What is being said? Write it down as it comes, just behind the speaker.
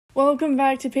Welcome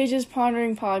back to Paige's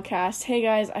Pondering Podcast. Hey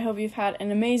guys, I hope you've had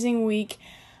an amazing week.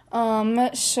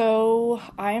 So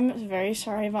I'm very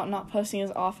sorry about not posting as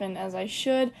often as I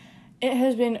should. It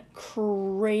has been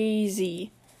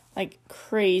crazy, like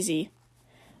crazy.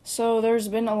 So there's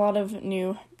been a lot of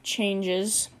new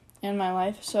changes in my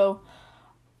life.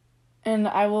 And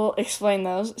I will explain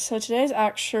those. So today's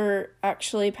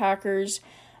actually Packer's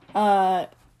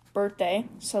birthday,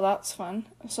 so that's fun.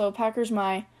 So Packer's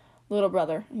my little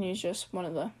brother, and he's just one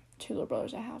of the two little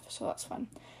brothers I have, so that's fun.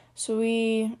 So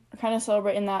we are kind of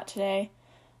celebrating that today,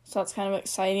 so that's kind of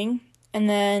exciting. And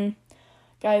then,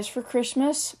 guys, for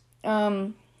Christmas,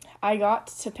 I got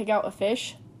to pick out a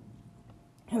fish,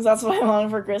 because that's what I wanted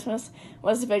for Christmas,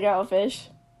 was to pick out a fish.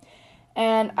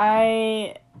 And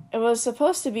it was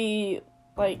supposed to be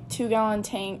like 2-gallon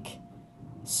tank,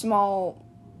 small,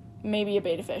 maybe a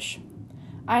betta fish.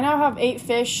 I now have 8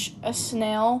 fish, a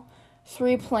snail,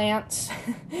 3 plants,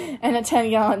 and a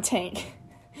 10-gallon tank.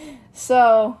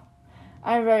 So,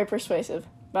 I'm very persuasive,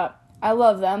 but I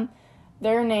love them.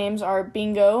 Their names are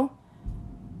Bingo,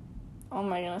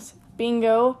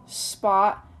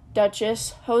 Spot,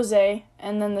 Duchess, Jose,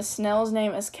 and then the snail's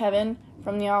name is Kevin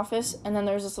from The Office, and then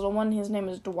there's this little one, his name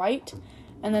is Dwight,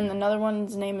 and then another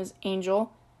one's name is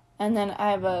Angel, and then I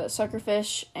have a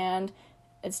suckerfish, and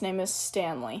its name is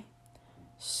Stanley.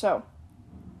 So,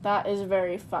 that is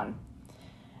very fun.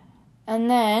 And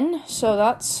then, so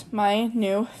that's my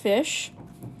new fish.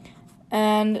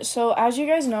 And so, as you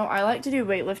guys know, I like to do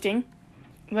weightlifting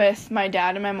with my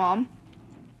dad and my mom.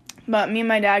 But me and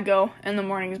my dad go in the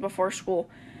mornings before school.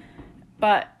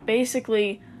 But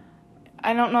basically,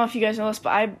 I don't know if you guys know this,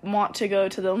 but I want to go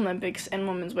to the Olympics in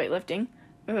women's weightlifting.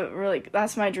 Really,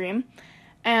 that's my dream.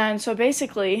 And so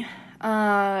basically,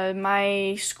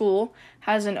 my school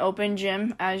has an open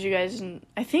gym, as you guys,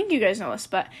 I think you guys know this,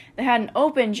 but they had an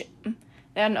open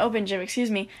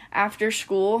gym, after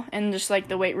school, and just like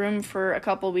the weight room for a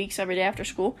couple weeks every day after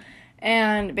school.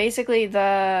 And basically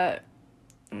the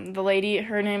lady,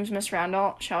 her name's Miss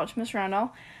Randall, shout out to Miss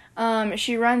Randall,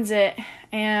 she runs it,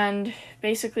 and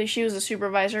basically she was a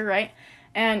supervisor, right?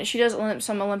 And she does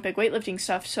some Olympic weightlifting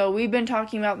stuff, so we've been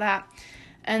talking about that.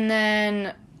 And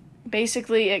then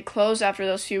basically it closed after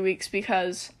those few weeks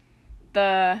because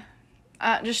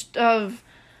just of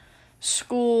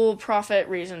school profit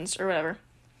reasons or whatever.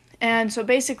 And so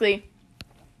basically,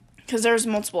 because there's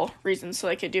multiple reasons, so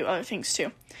they could do other things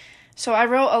too. So I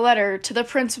wrote a letter to the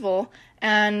principal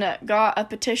and got a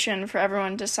petition for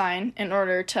everyone to sign in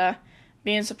order to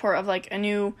be in support of like a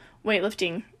new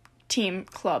weightlifting team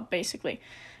club, basically.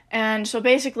 And so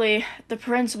basically the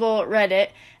principal read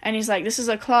it, and he's like, this is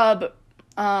a club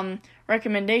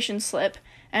recommendation slip.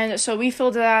 And so we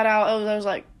filled that out. There was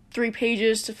like 3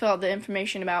 pages to fill out the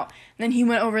information about. And then he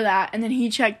went over that, and then he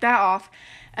checked that off.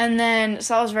 And then,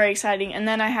 so that was very exciting. And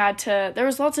then there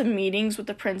was lots of meetings with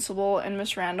the principal and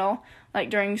Miss Randall, like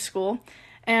during school.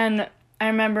 And I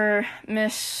remember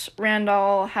Miss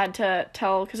Randall had to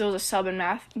tell, because it was a sub in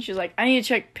math, and she was like, I need to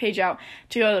check Paige out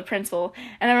to go to the principal.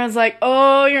 And everyone's like,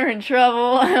 oh, you're in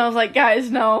trouble. And I was like,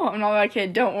 guys, no, I'm not that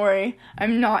kid. Don't worry.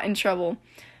 I'm not in trouble.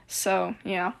 So,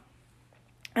 yeah.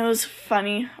 It was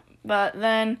funny. But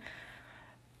then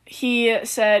he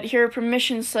said, here are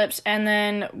permission slips, and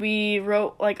then we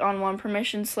wrote, like, on one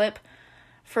permission slip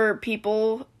for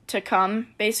people to come,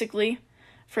 basically,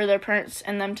 for their parents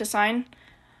and them to sign.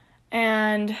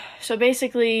 And so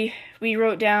basically, we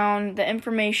wrote down the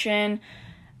information,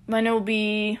 when it will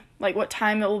be, like, what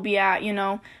time it will be at,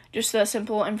 just the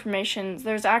simple information.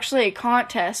 There's actually a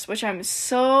contest, which I'm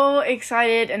so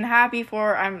excited and happy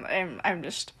for. I'm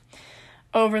just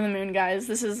over the moon, guys.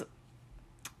 This is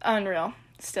unreal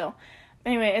still.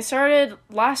 Anyway, it started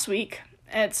last week.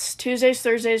 It's Tuesdays,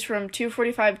 Thursdays from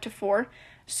 2:45 to 4.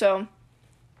 So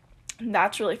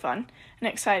that's really fun and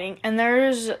exciting. And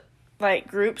there's like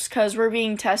groups, because we're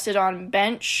being tested on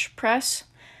bench press,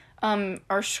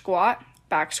 our squat,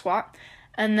 back squat,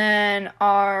 and then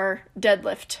our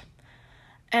deadlift.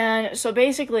 And so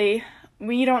basically,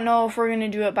 we don't know if we're going to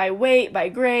do it by weight, by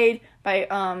grade,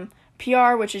 by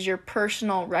PR, which is your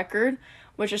personal record,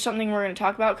 which is something we're going to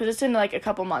talk about because it's in like a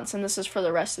couple months, and this is for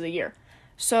the rest of the year.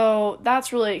 So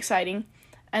that's really exciting.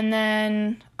 And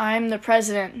then I'm the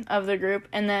president of the group,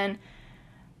 and then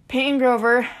Peyton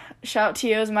Grover, shout out to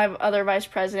you, is my other vice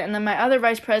president, and then my other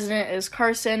vice president is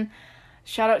Carson.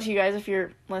 Shout out to you guys if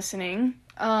you're listening.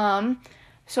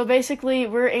 So basically,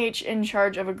 we're each in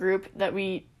charge of a group that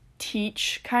we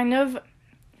teach, kind of.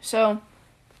 So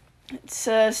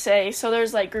to say, so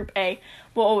there's like group A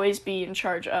will always be in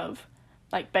charge of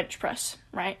like bench press,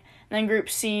 right? And then group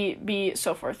C, B,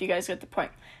 so forth. You guys get the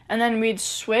point. and then we'd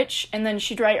switch, and then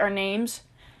she'd write our names,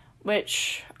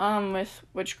 with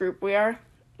which group we are,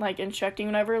 like instructing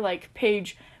whatever, like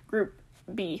page group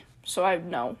B, so I'd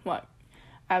know what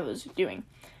I was doing.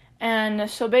 And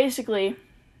so basically,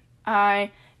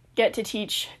 I get to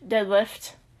teach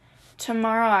deadlift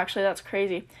tomorrow. Actually, that's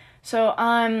crazy. So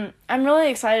I'm really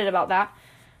excited about that.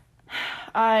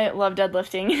 I love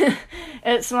deadlifting.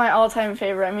 It's my all-time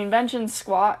favorite. I mean, bench and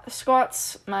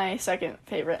squat's my second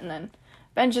favorite, and then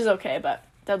bench is okay, but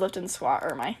deadlift and squat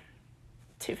are my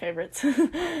two favorites.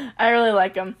 I really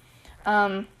like them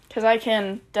because I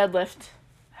can deadlift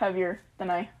heavier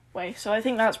than I weigh, so I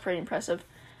think that's pretty impressive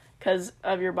because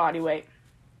of your body weight,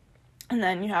 and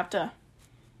then you have to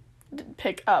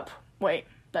pick up weight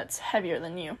that's heavier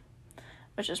than you,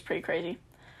 which is pretty crazy.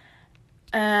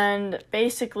 And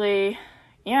basically,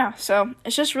 yeah, so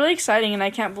it's just really exciting, and I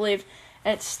can't believe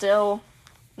it's still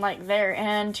like there.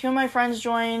 And 2 of my friends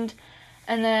joined,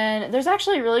 and then there's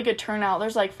actually a really good turnout.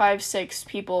 There's like 5-6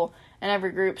 people in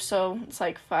every group, so it's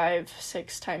like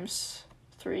 5-6 times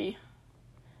 3.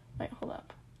 Wait, hold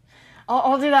up.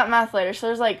 I'll do that math later. So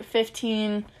there's like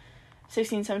 15,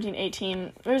 16, 17,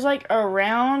 18. There's like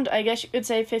around, I guess you could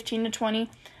say 15 to 20,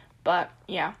 but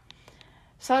yeah.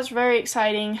 So that's very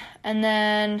exciting. And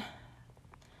then,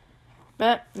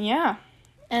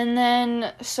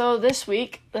 so this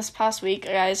past week,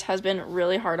 guys, has been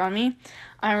really hard on me.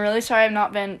 I'm really sorry I've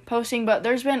not been posting, but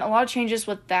there's been a lot of changes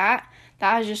with that.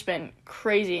 That has just been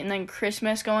crazy. And then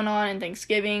Christmas going on, and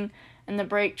Thanksgiving, and the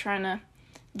break trying to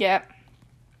get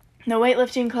the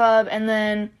weightlifting club. And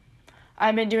then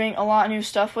I've been doing a lot of new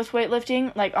stuff with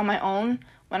weightlifting, like on my own,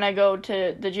 when I go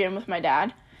to the gym with my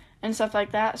dad and stuff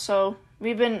like that. So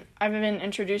I've been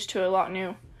introduced to a lot of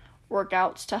new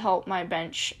workouts to help my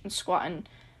bench and squat and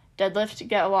deadlift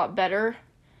get a lot better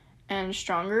and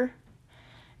stronger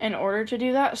in order to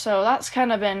do that. So that's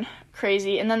kind of been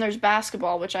crazy. And then there's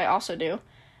basketball, which I also do.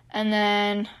 And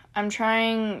then I'm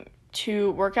trying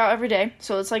to work out every day.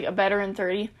 So it's like a better in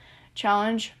 30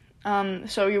 challenge.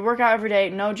 So you work out every day,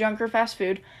 no junk or fast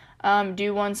food.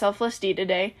 Do 1 selfless deed a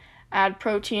day. Add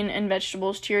protein and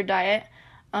vegetables to your diet.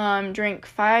 Drink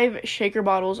 5 shaker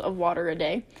bottles of water a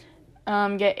day.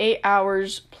 Get 8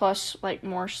 hours plus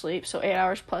more sleep, so 8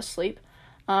 hours plus sleep.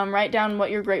 Write down what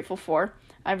you're grateful for.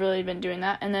 I've really been doing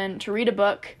that. And then to read a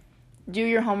book, do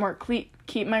your homework,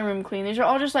 keep my room clean. These are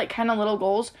all just kind of little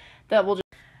goals that will just...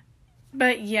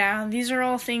 But yeah, these are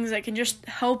all things that can just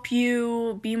help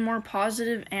you be more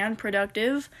positive and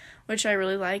productive, which I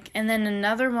really like. And then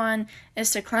another one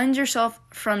is to cleanse yourself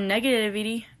from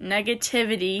negativity,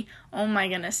 oh my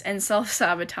goodness, and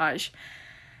self-sabotage.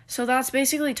 So that's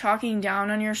basically talking down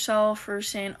on yourself or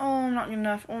saying, oh, I'm not good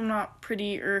enough, oh, I'm not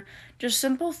pretty, or just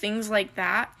simple things like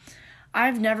that.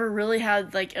 I've never really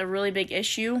had a really big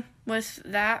issue with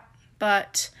that,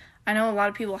 but I know a lot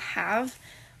of people have.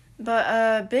 But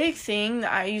a big thing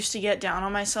that I used to get down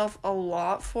on myself a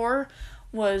lot for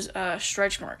was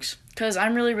stretch marks, because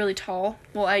I'm really, really tall.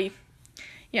 Well,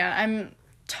 I'm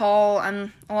tall.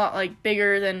 I'm a lot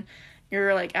bigger than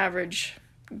your average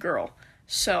girl.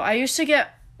 So I used to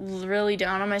get really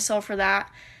down on myself for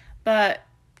that, but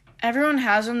everyone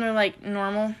has them. They're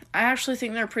normal. I actually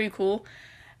think they're pretty cool,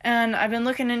 and I've been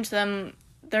looking into them.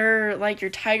 They're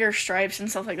your tiger stripes and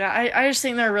stuff like that. I just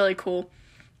think they're really cool,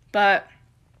 but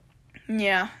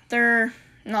yeah, they're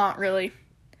not really,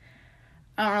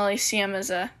 I don't really see them as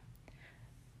a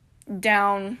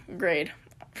downgrade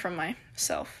from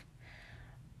myself.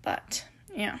 But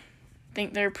yeah, I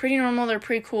think they're pretty normal, they're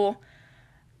pretty cool.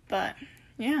 But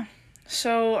yeah,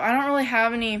 so I don't really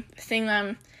have anything that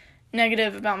I'm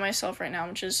negative about myself right now,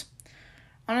 which is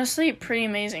honestly pretty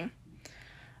amazing.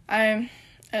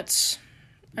 It's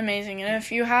amazing. And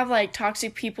if you have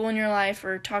toxic people in your life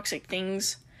or toxic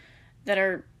things that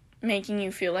are making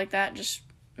you feel like that, just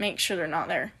make sure they're not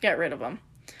there. Get rid of them.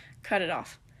 Cut it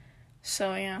off.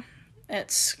 So yeah,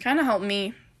 it's kind of helped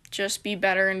me just be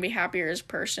better and be happier as a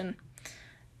person.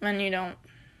 When you don't,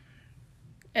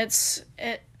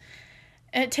 it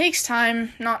takes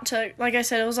time not to, like I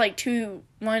said, it was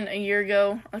 1 a year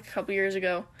ago, a couple years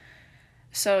ago.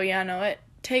 So yeah, no, it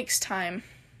takes time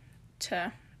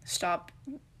to stop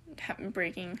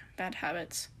breaking bad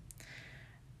habits.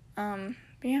 But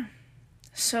yeah.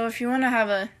 So if you want to have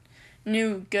a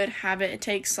new good habit, it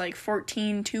takes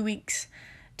 2 weeks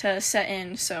to set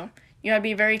in. So you gotta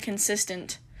be very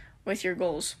consistent with your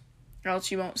goals, or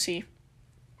else you won't see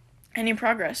any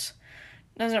progress.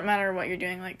 Doesn't matter what you're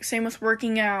doing. Same with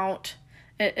working out.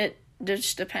 It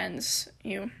just depends.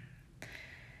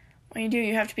 What you do,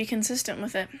 you have to be consistent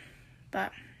with it.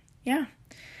 But yeah.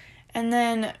 And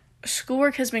then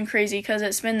schoolwork has been crazy because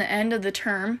it's been the end of the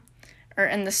term, or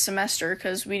in the semester,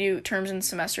 because we do terms and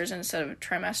semesters instead of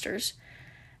trimesters.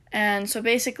 And so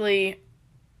basically,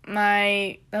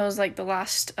 that was like the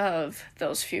last of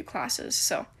those few classes.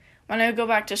 So when I go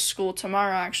back to school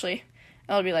tomorrow, actually,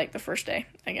 it'll be like the first day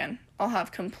again. I'll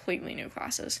have completely new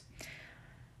classes.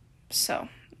 So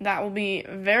that will be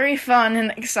very fun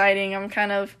and exciting. I'm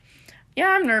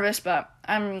nervous, but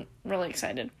I'm really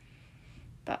excited.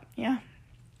 But yeah.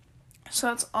 So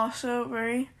that's also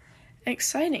very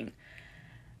exciting.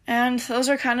 And those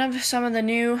are kind of some of the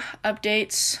new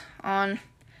updates on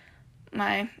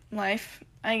my life,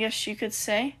 I guess you could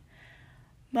say.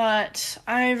 But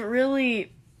I've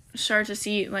really started to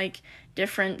see like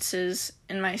differences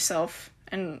in myself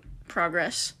and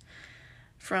progress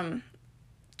from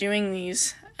doing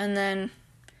these, and then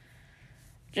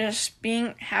just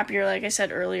being happier, like I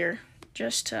said earlier,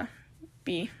 just to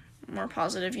be more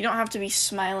positive. You don't have to be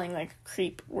smiling like a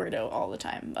creep weirdo all the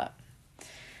time, but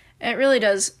it really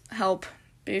does help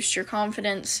boost your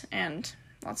confidence and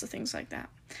lots of things like that.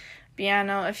 But yeah,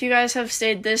 no, if you guys have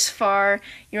stayed this far,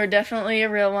 you're definitely a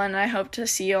real one. I hope to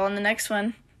see you all in the next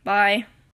one. Bye.